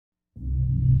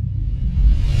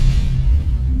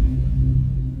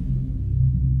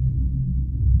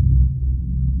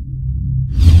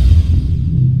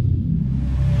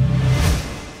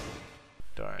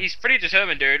He's pretty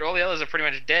determined, dude. All the others are pretty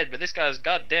much dead, but this guy's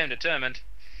goddamn determined.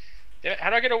 Damn it,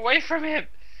 how do I get away from him?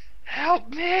 Help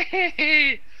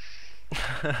me!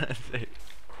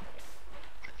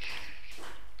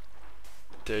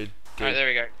 Dude. Alright, there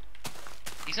we go.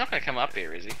 He's not gonna come up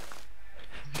here, is he?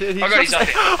 Dude, Oh god, he's up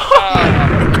here.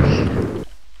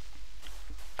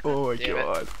 Oh my Damn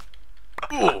god.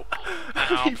 Ow.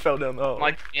 He fell down the hole. I'm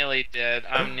like nearly dead.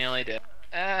 I'm nearly dead.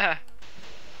 Ah.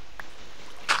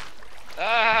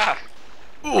 Ah.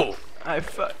 Ooh. Ooh. I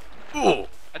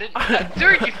didn't.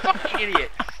 Dude, you fucking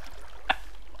idiot.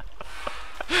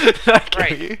 Did I kill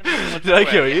Great. you? Did I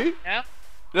kill you? Yeah?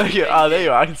 No, you. Oh, there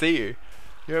you are. I can see you.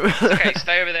 Okay,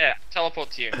 stay over there.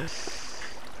 Teleport to you.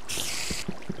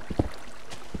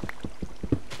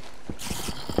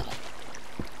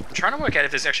 I'm trying to work out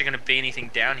if there's actually going to be anything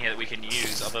down here that we can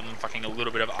use other than fucking a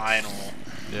little bit of iron ore.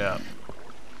 Yeah.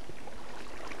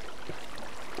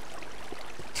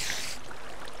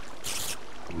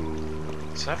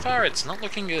 So far, it's not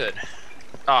looking good.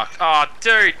 Oh,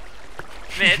 dude!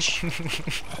 Mitch!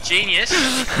 Genius!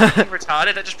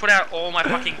 Retarded, that just put out all my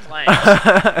fucking flames.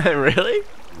 Really?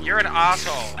 You're an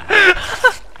asshole.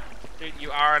 Dude,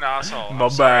 you are an asshole. My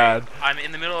bad. I'm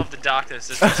in the middle of the darkness.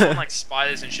 There's some like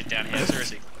spiders and shit down here,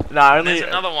 seriously. Nah, And only. there's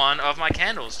another one of my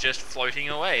candles just floating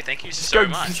away. Thank you so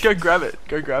much. Just go grab it.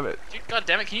 Go grab it. Dude, God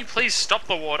damn it, can you please stop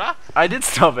the water? I did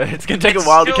stop it. It's gonna take It's a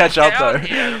while to still catch up down though.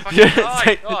 Here. Fucking, Yeah, oh my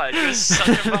take- god, you're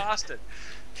such a bastard.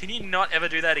 Can you not ever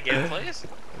do that again, please?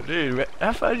 Dude,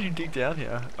 how far did you dig down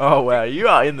here? Oh wow, you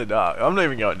are in the dark. I'm not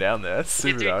even going down there. It's Yeah,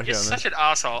 super dude, dark you're down such an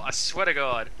asshole, I swear to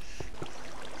god.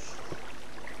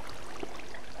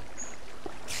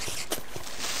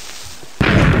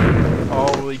 there.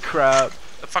 Holy crap.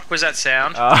 The fuck was that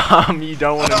sound? You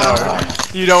don't want to know.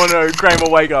 You don't want to know. Kramer,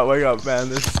 wake up, man.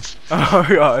 This. Oh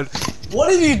god.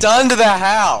 What have you done to the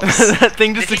house? That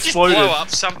thing just Did he exploded. just blow up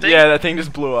something? Yeah, that thing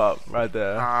just blew up right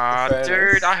there. Ah,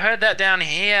 dude, I heard that down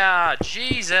here.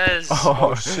 Jesus.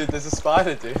 Oh Shit, there's a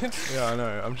spider, dude. Yeah, I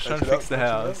know. I'm just trying to fix the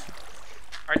house.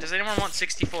 Alright, does anyone want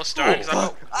 64 stone? 'Cause I've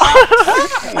got...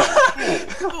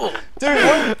 Dude,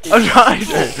 what? I'm trying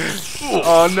to.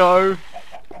 Oh no.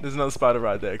 There's another spider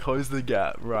right there. Close the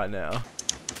gap right now.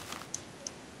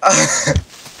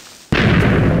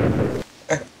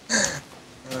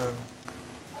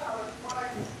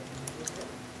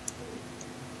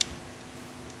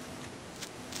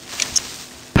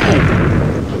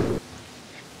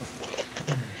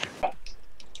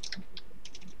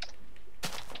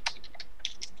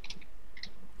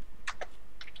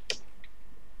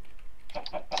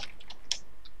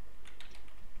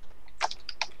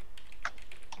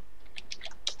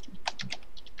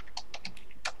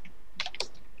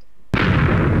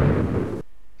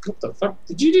 What the fuck?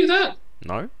 Did you do that?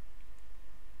 No?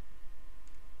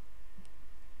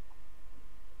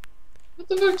 What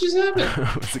the fuck just happened?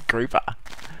 It was a creeper.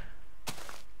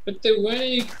 But there weren't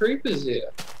any creepers here.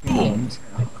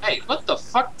 Hey, what the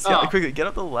fuck? Quickly, get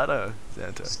up the ladder,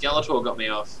 Santa. Skeletor got me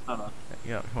off. Hold on.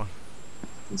 Yeah, come on.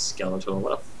 Fucking Skeletor,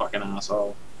 what a fucking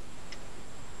asshole.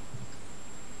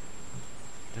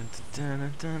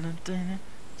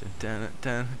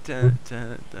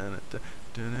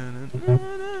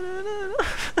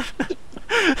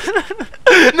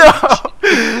 No!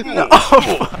 No!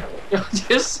 You're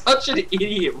just such an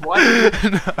idiot. Why?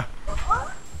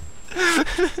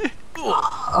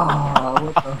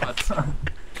 Oh, what the fuck?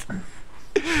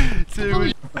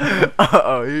 Dude,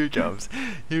 uh-oh, here he comes.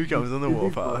 Here he comes on the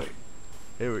warpath.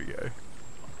 Here we go.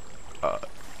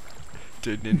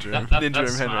 Dude, ninja room. That's Ninja room,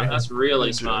 smart. Henry. That's really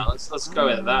Ninja smart. room. Let's go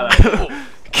with that.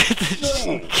 Get the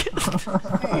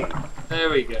shit. There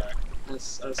we go.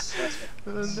 That's Oh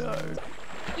no.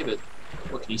 yeah, but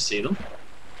what, can you see them?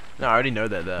 No, I already know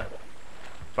they're there.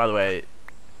 By the way,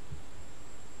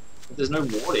 There's no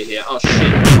water here. Oh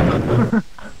shit.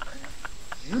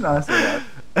 You're nice with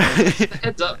that.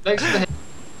 Heads up. Thanks for the head.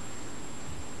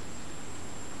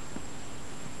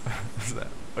 what's that?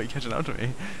 Oh, you catching up to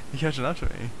me? You catching up to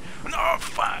me? No,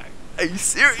 fuck. Are you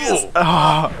serious?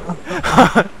 Oh.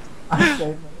 I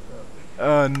saved myself.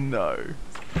 Oh no.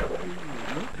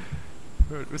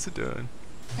 What's it doing?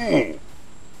 Hey,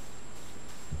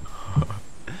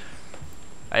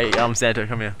 Santa,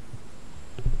 come here.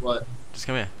 What? Just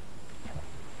come here.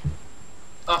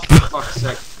 Oh, for fuck's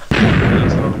sake.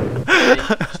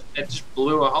 It just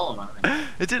blew a hole in my thing.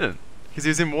 It didn't, because he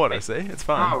was in water. See, it's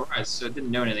fine. Oh, right, so it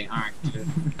didn't know anything. Alright, good.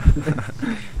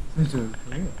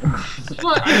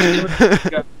 What?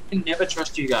 I can never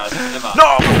trust you guys, ever.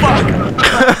 No, fuck!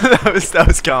 that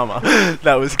was karma.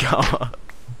 That was karma.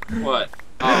 What?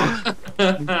 Oh.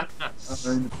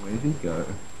 Where'd he go?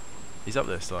 He's up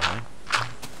there still, I think.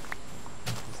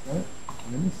 What?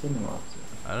 Let me see him up.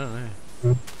 I don't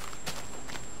know.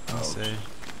 Let's see.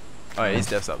 Oh yeah, he's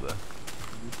Def's up there.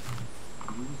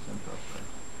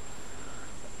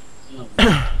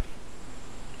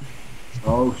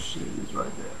 Oh shit, he's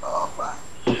right there. Oh fuck.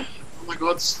 Oh my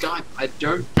god, Skype, I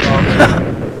don't.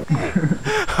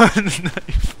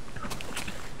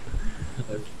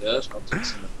 Yes, I'll take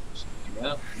some of this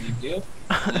out. Thank you.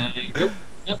 Thank you.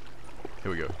 Yep.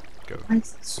 Here we go. Go. Why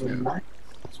is it so light?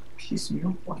 Piss me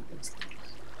off like this.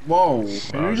 Whoa.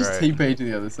 Wow, We just great. TP to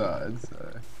the other side,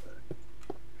 so.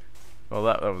 Well,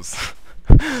 that was.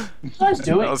 Guys,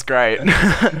 do That was great.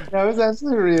 That was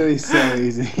actually really so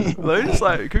easy. Let me just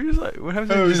like, can we just like, what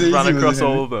happens if Oh, you it was just run easy, across wasn't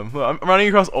all it? of them? Look, I'm running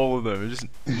across all of them. Just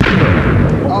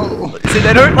Oh. see,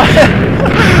 they don't like.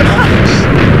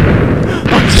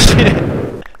 Oh shit!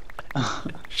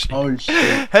 Oh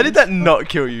shit. How did that not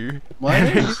kill you? Why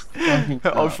did you fucking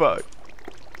Oh fuck?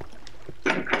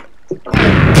 fuck!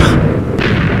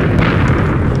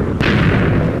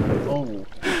 Oh.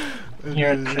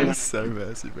 It's so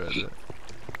messy, bro.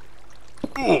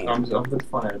 I'm gonna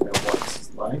find out about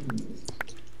what's like.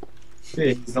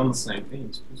 Yeah, he's on the same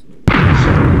thing.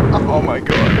 Oh my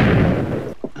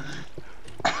god!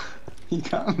 You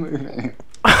can't move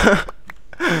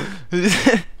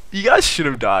it. You guys should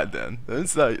have died then.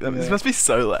 This Yeah. must be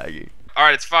so laggy.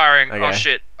 Alright, it's firing. Oh Okay.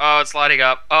 shit. Oh, it's lighting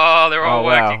up. Oh, they're all Oh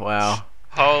wow! working. Wow!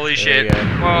 Holy There we shit. go.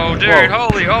 Whoa, dude. Whoa.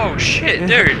 Holy. Oh, shit,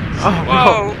 dude. Oh,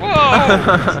 Whoa,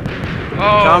 whoa. Oh.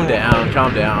 Calm down,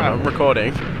 calm down. I'm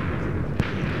recording.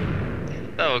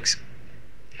 That looks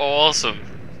awesome.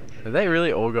 Did they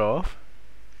really all go off?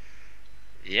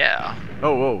 Yeah.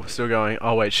 Oh, whoa, still going.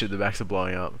 Oh, wait, shit, the backs are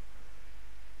blowing up.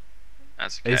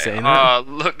 That's Are you okay. seeing that?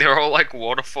 Look, they're all like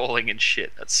waterfalling and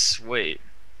shit. That's sweet.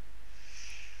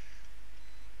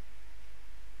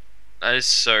 That is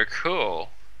so cool.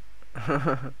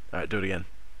 Alright, do it again.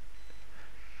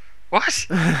 What?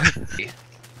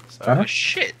 So, Oh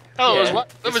shit. Oh, Yeah.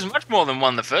 it was much more than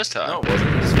one the first time. no, it wasn't.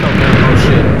 It just fell down.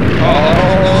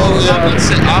 Oh,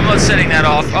 shit. I'm not setting that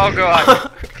off. Oh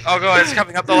god. Oh god, it's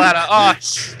coming up the ladder. Oh,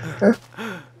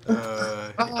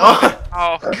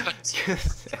 oh god.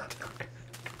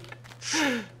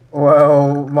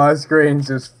 Well, my screen's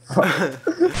just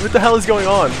What the hell is going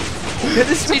on? Yeah,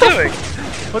 this What's he doing?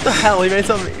 What the hell? He made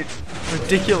some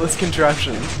ridiculous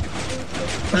contraption.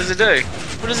 What does it do?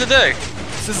 What does it do?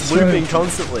 It's just looping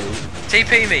constantly.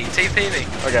 TP me, TP me.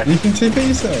 Okay. You can TP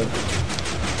yourself.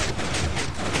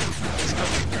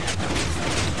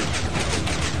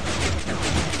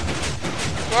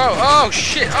 Whoa, oh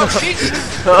shit, oh Jesus.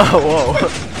 Oh, whoa.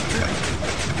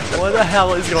 What the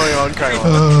hell is going on, Craig?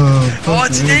 Oh,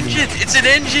 it's an engine, it's an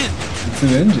engine. It's an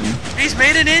engine. He's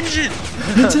made an engine.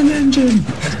 It's an engine.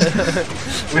 With a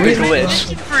He's made an glitch.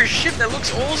 engine for a ship that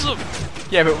looks awesome.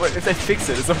 Yeah, but if they fix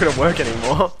it, it's not going to work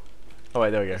anymore. Oh, wait,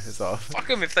 there we go. It's off. Fuck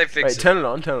him if they fix Wait, it. turn it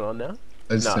on now.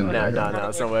 I just No, turned it no, back on. no,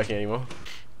 it's not working anymore.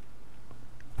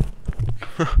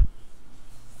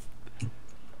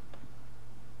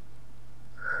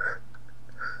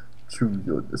 Choose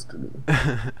your destiny.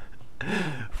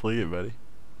 Fling it, buddy.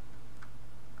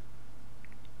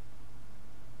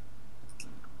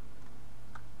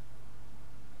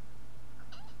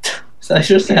 So that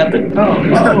just happened. Oh,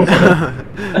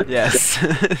 oh. Yes.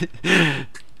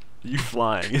 You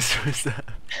flying is supposed to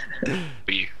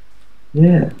You.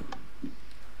 Yeah.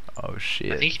 Oh I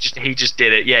shit. think he just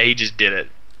did it. Yeah, he just did it.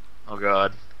 Oh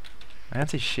god. I can't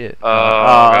see shit. Oh,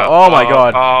 Oh my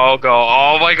god. Oh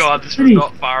god. Oh my god. This was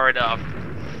not far enough.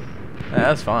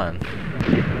 That's fine.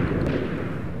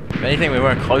 If anything, we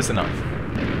weren't close enough.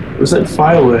 Was it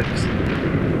fireworks?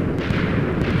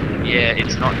 Yeah,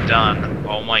 it's not done.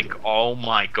 Oh my. Oh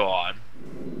my god.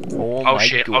 Oh, Oh my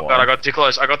shit. Oh god. I got too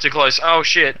close. I got too close. Oh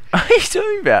shit. What are you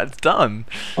talking about? It's done.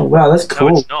 Oh wow, that's No,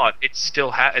 cool. it's not. It's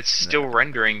still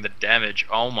rendering the damage.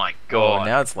 Oh my Oh, god.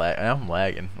 now it's lag. Now I'm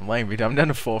lagging. I'm lagging. I'm down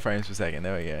to 4 frames per second.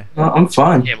 There we go. No, I'm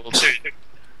fine. Yeah, well, dude.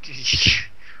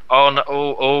 Oh no!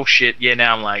 Oh shit! Yeah,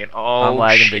 now I'm lagging. Oh, I'm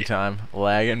lagging shit. big time.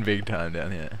 Lagging big time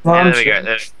down here. No, Yeah, I'm there we go. chill.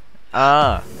 There.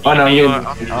 Ah. Oh no, You I'm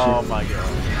are- good. Oh my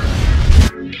god.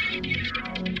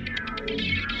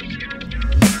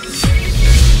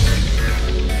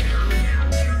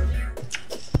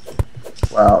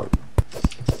 Wow.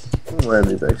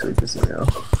 Whamy's actually pissing me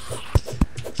off.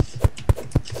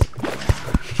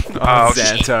 Oh,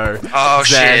 shit. Xanto. Oh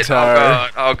shit! Oh Xanto.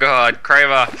 god! Oh god!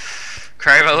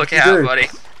 Kraver, look out, Dude. buddy!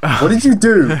 What did you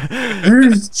do?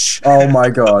 You. Oh my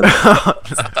god.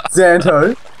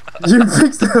 Xanto, you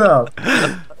fixed it up.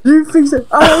 You fixed it.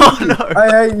 Oh, no.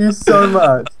 I hate you so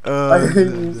much. Oh, I hate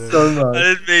you so I much.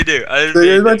 didn't mean to. I didn't There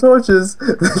mean go my to. torches.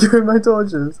 There go my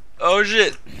torches. Oh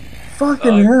shit!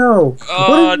 Fucking hell!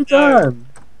 What have you done?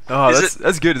 Oh, Is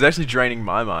that's good. It's actually draining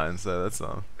my mind, so that's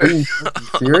Are you fucking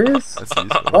serious? that's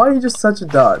useful. Why are you just such a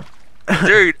dud?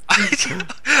 Dude, I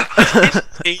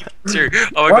didn't need to.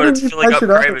 Oh my Why god, it's didn't you filling up, touch it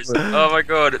up Kravers. with it? Oh my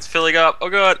god, it's filling up. Oh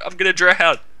god, I'm gonna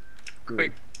drown.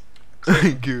 Quick,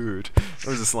 Good.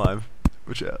 Where's the slime?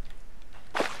 Watch out.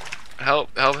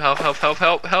 help, help, help, help, help,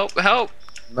 help, help, help.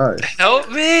 No. Help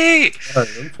me! No,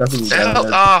 I'm trapping you down Help!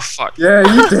 there. Oh fuck! Yeah,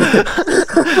 you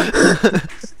did.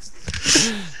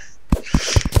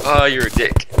 Oh, you're a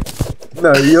dick.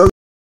 No, you're